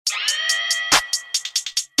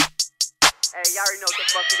Hey, y'all already know what the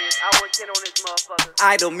fuck it is. I1kendal on this motherfucker.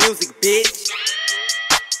 Idol music, bitch.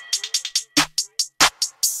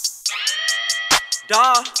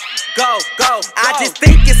 Dawg, go. I just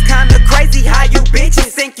think it's kinda crazy how you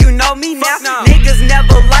bitches think you know me now. No. Niggas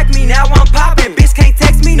never like me, now I'm poppin'. Bitch can't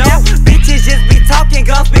text me now. Bitches just be talking,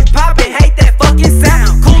 guns be poppin'. Hate that fucking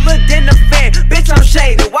sound. Cooler than the fan. Bitch, I'm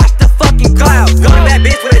shaded. Watch the fucking clouds. Going that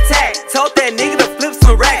bitch with a tag. Told that nigga to flip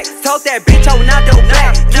some racks. Told that bitch I will not do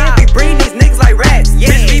back. Can't be breeding these niggas like rats.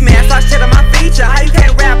 Bitch be mad, start shit on my feature. How you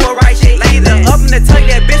can't rap or write shit either? Up in the tell you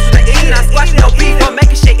that bitch was the eating. I squash no beef, I'm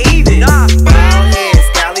making shit even. Ball head,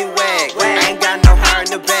 ScallyWag. Ain't got no hair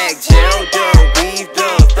in the bag. Gelled up, weaved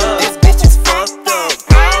up. This bitch is fucked up.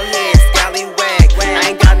 Ball head, ScallyWag.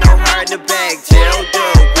 Ain't got no hair in the bag. Gelled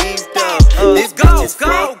up, weaved up. This bitch is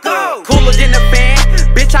fucked up. Cooler than the fan.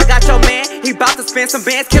 Bitch, I got your man. He bout to spend some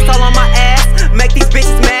bands. Kiss all on my ass. Make these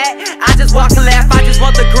bitches mad. I just walk and laugh. I just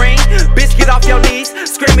want the green. Bitch, get off your knees.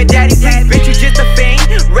 Screaming, daddy, please. Bitch, you just a fiend.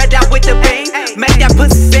 Red out with the beam. Make that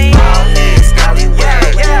pussy sing. Ball head,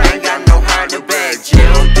 ScallyWag. Ain't got no hair in the bag.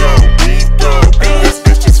 Gelled up, weaved up. This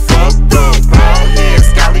bitch is fucked up. Ball head,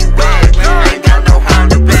 ScallyWag. Ain't got no hair in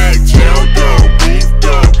the bag. Gelled up, weaved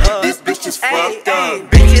up. This bitch is fucked up.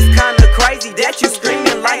 Bitch, it's kinda crazy that you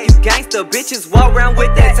screaming like you gangsta. Bitches walk around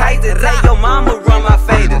with that taser. Tell your mama run my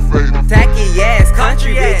fader. Tacky ass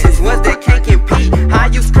country bitches, ones that can't compete. How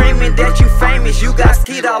you screaming that you famous? You got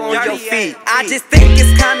skeet all on your feet. I just think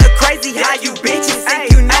it's kinda crazy how you bitches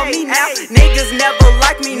think you know me now. Niggas never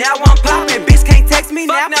like me, now I'm poppin'. Bitch can't text me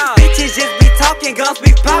now. Bitches just be talking, guns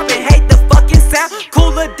be poppin'. Hate the fucking sound,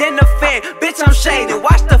 cooler than the fan. Bitch, I'm shaded,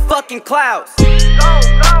 watch the fucking clouds.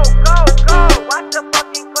 Go.